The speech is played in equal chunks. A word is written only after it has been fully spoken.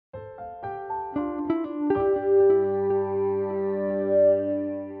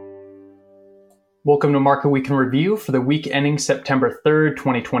Welcome to Market Week in Review for the week ending September 3rd,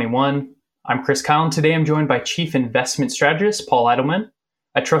 2021. I'm Chris Kyle, and today I'm joined by Chief Investment Strategist Paul Edelman.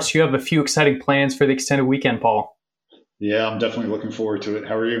 I trust you have a few exciting plans for the extended weekend, Paul. Yeah, I'm definitely looking forward to it.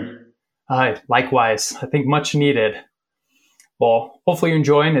 How are you? Likewise, I think much needed. Well, hopefully you're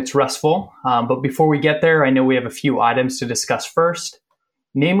enjoying. It's restful. But before we get there, I know we have a few items to discuss first.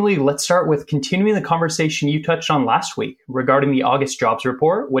 Namely, let's start with continuing the conversation you touched on last week regarding the August jobs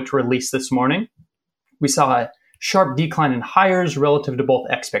report, which released this morning. We saw a sharp decline in hires relative to both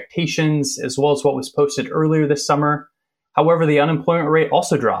expectations as well as what was posted earlier this summer. However, the unemployment rate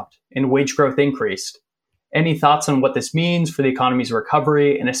also dropped and wage growth increased. Any thoughts on what this means for the economy's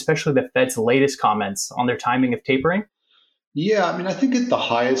recovery and especially the Fed's latest comments on their timing of tapering? Yeah, I think at the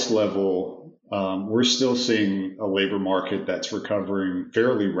highest level, we're still seeing a labor market that's recovering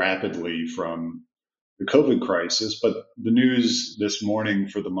fairly rapidly from the COVID crisis. But the news this morning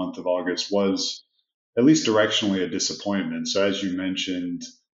for the month of August was at least directionally a disappointment. So, as you mentioned,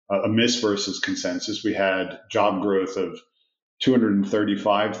 a miss versus consensus. We had job growth of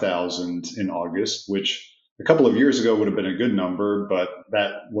 235,000 in August, which a couple of years ago would have been a good number, but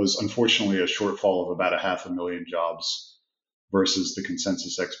that was unfortunately a shortfall of about a half a million jobs versus the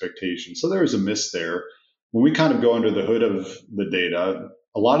consensus expectation. So there was a miss there. When we kind of go under the hood of the data,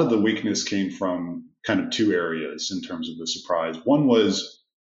 a lot of the weakness came from kind of two areas in terms of the surprise. One was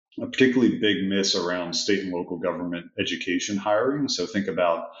a particularly big miss around state and local government education hiring. So think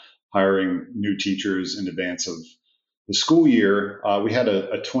about hiring new teachers in advance of the school year. We had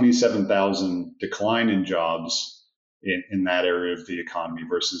a 27,000 decline in jobs in that area of the economy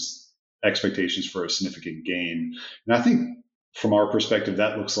versus expectations for a significant gain. And I think from our perspective,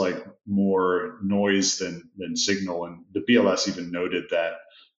 that looks like more noise than signal. And the BLS even noted that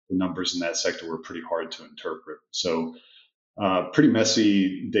the numbers in that sector were pretty hard to interpret. So pretty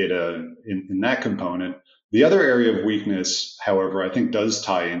messy data in that component. The other area of weakness, however, I think does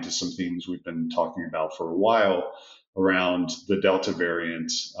tie into some themes we've been talking about for a while around the Delta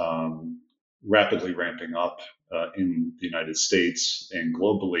variant rapidly ramping up in the United States and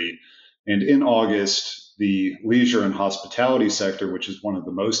globally. And in August, the leisure and hospitality sector, which is one of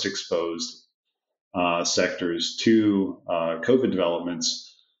the most exposed sectors to COVID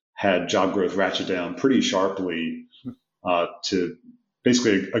developments, had job growth ratchet down pretty sharply to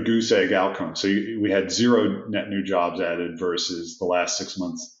basically a goose egg outcome. So we had zero net new jobs added versus the last 6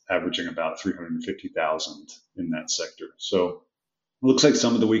 months averaging about 350,000 in that sector. So it looks like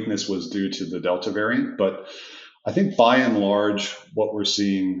some of the weakness was due to the Delta variant, but I think by and large, what we're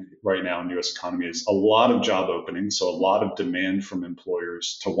seeing right now in the US economy is a lot of job openings. So a lot of demand from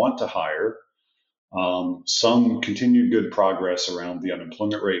employers to want to hire. Some continued good progress around the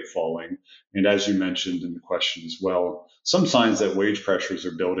unemployment rate falling. And as you mentioned in the question as well, some signs that wage pressures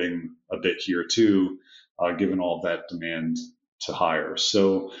are building a bit here too, given all that demand to hire.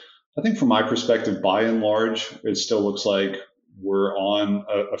 So I think from my perspective, by and large, it still looks like we're on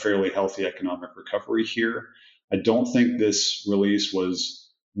a fairly healthy economic recovery here. I don't think this release was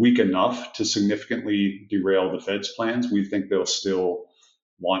weak enough to significantly derail the Fed's plans. We think they'll still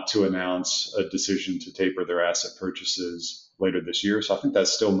want to announce a decision to taper their asset purchases later this year. So I think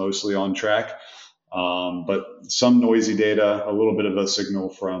that's still mostly on track. But some noisy data, a little bit of a signal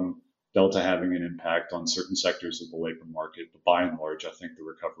from Delta having an impact on certain sectors of the labor market. But by and large, I think the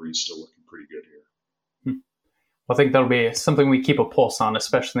recovery is still looking pretty good here. I think that'll be something we keep a pulse on,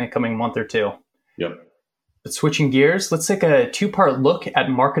 especially in the coming month or two. Yep. But switching gears, let's take a two-part look at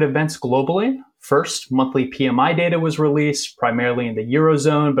market events globally. First, monthly PMI data was released, primarily in the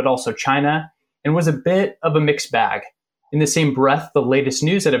Eurozone, but also China, and was a bit of a mixed bag. In the same breath, the latest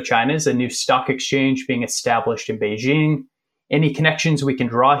news out of China is a new stock exchange being established in Beijing. Any connections we can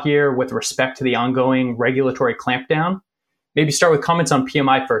draw here with respect to the ongoing regulatory clampdown? Maybe start with comments on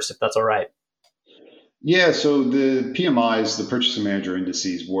PMI first, if that's all right. Yeah, so the PMIs, the purchasing manager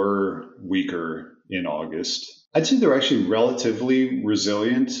indices, were weaker in August. I'd say they're actually relatively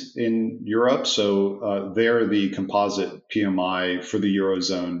resilient in Europe. So there, the composite PMI for the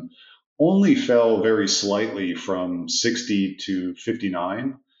Eurozone only fell very slightly from 60 to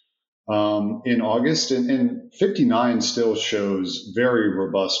 59 in August. And 59 still shows very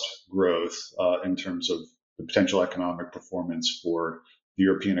robust growth in terms of the potential economic performance for the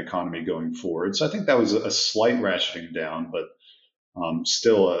European economy going forward. So I think that was a slight ratcheting down, but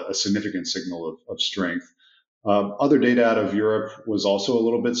still a significant signal of strength. Other data out of Europe was also a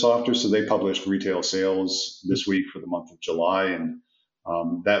little bit softer. So they published retail sales this week for the month of July, and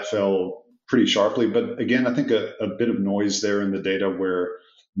that fell pretty sharply. But again, I think a bit of noise there in the data where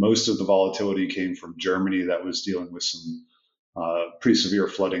most of the volatility came from Germany that was dealing with some pretty severe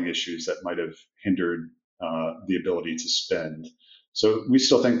flooding issues that might have hindered the ability to spend. So we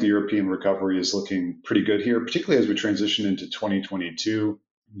still think the European recovery is looking pretty good here, particularly as we transition into 2022.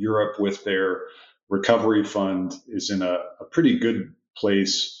 Europe, with their recovery fund, is in a pretty good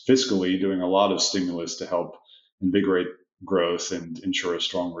place fiscally, doing a lot of stimulus to help invigorate growth and ensure a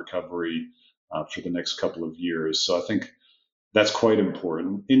strong recovery for the next couple of years. So I think that's quite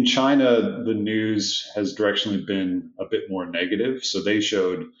important. In China, the news has directionally been a bit more negative. So they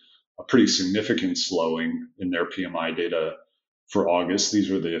showed a pretty significant slowing in their PMI data for August. These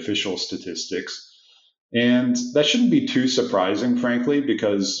were the official statistics. And that shouldn't be too surprising, frankly,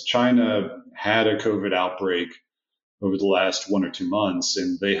 because China had a COVID outbreak over the last 1 or 2 months,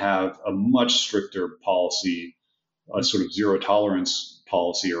 and they have a much stricter policy, a sort of zero tolerance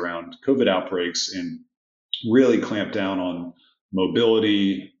policy around COVID outbreaks, and really clamp down on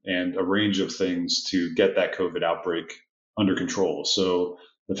mobility and a range of things to get that COVID outbreak under control. So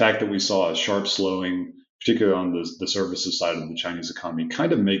the fact that we saw a sharp slowing, particularly on the services side of the Chinese economy,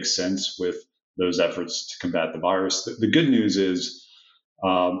 kind of makes sense with those efforts to combat the virus. The good news is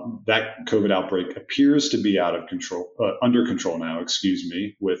that COVID outbreak appears to be out of control, under control now,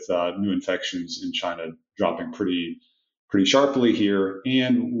 with new infections in China dropping pretty sharply here.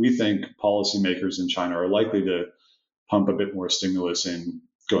 And we think policymakers in China are likely to pump a bit more stimulus in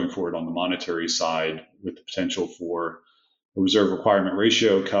going forward on the monetary side, with the potential for a reserve requirement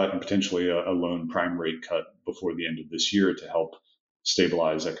ratio cut and potentially a loan prime rate cut before the end of this year to help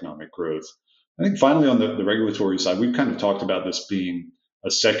stabilize economic growth. I think finally on the regulatory side, we've kind of talked about this being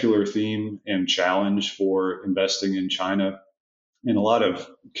a secular theme and challenge for investing in China, and a lot of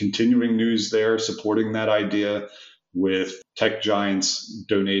continuing news there supporting that idea, with tech giants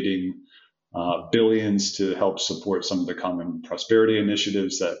donating billions to help support some of the common prosperity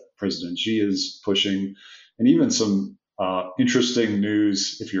initiatives that President Xi is pushing, and even some interesting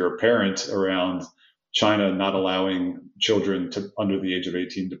news, if you're a parent, around China not allowing children under the age of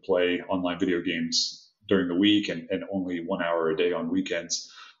 18 to play online video games during the week and only 1 hour a day on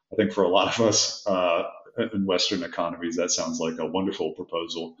weekends. I think for a lot of us in Western economies, that sounds like a wonderful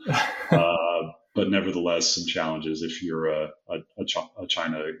proposal. But nevertheless, some challenges if you're a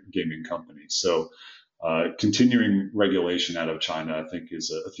China gaming company. So continuing regulation out of China, I think, is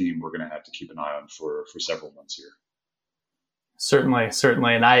a theme we're going to have to keep an eye on for several months here.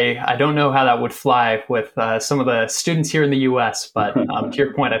 Certainly. And I don't know how that would fly with some of the students here in the U.S., but to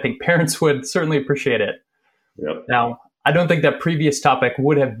your point, I think parents would certainly appreciate it. Yep. Now, I don't think that previous topic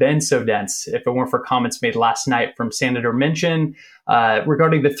would have been so dense if it weren't for comments made last night from Senator Manchin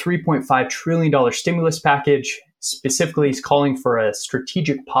regarding the $3.5 trillion stimulus package. Specifically, he's calling for a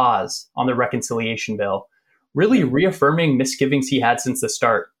strategic pause on the reconciliation bill, really reaffirming misgivings he had since the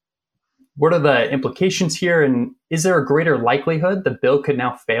start. What are the implications here, and is there a greater likelihood the bill could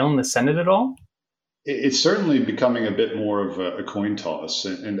now fail in the Senate at all? It's certainly becoming a bit more of a coin toss.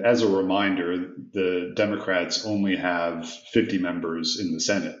 And as a reminder, the Democrats only have 50 members in the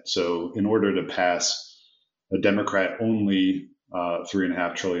Senate. So in order to pass a Democrat-only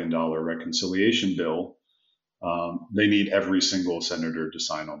 $3.5 trillion reconciliation bill, they need every single senator to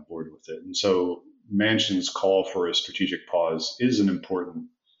sign on board with it. And so Manchin's call for a strategic pause is an important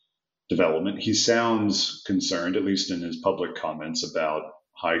development. He sounds concerned, at least in his public comments, about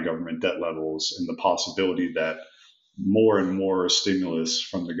high government debt levels and the possibility that more and more stimulus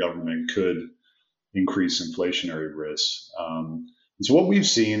from the government could increase inflationary risks. So what we've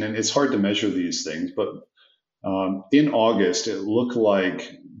seen, and it's hard to measure these things, but in August, it looked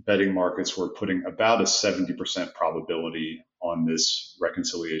like betting markets were putting about a 70% probability on this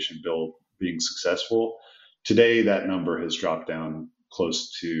reconciliation bill being successful. Today, that number has dropped down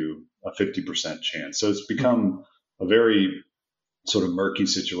close to a 50% chance. So it's become a very sort of murky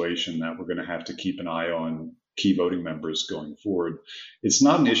situation that we're going to have to keep an eye on key voting members going forward. It's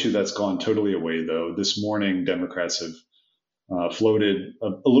not an issue that's gone totally away, though. This morning, Democrats have floated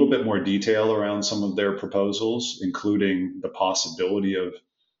a little bit more detail around some of their proposals, including the possibility of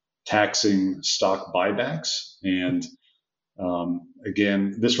taxing stock buybacks. And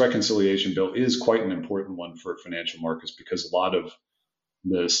again, this reconciliation bill is quite an important one for financial markets because a lot of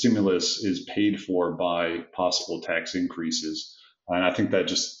the stimulus is paid for by possible tax increases. And I think that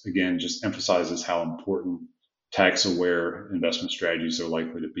just emphasizes how important tax-aware investment strategies are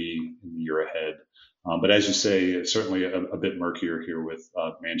likely to be in the year ahead. But as you say, it's certainly a bit murkier here with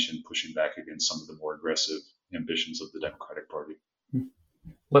Manchin pushing back against some of the more aggressive ambitions of the Democratic Party.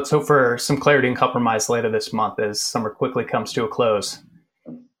 Let's hope for some clarity and compromise later this month as summer quickly comes to a close.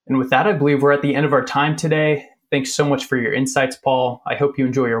 And with that, I believe we're at the end of our time today. Thanks so much for your insights, Paul. I hope you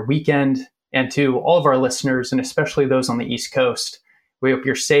enjoy your weekend. And to all of our listeners, and especially those on the East Coast, we hope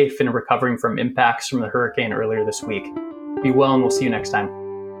you're safe and recovering from impacts from the hurricane earlier this week. Be well, and we'll see you next time.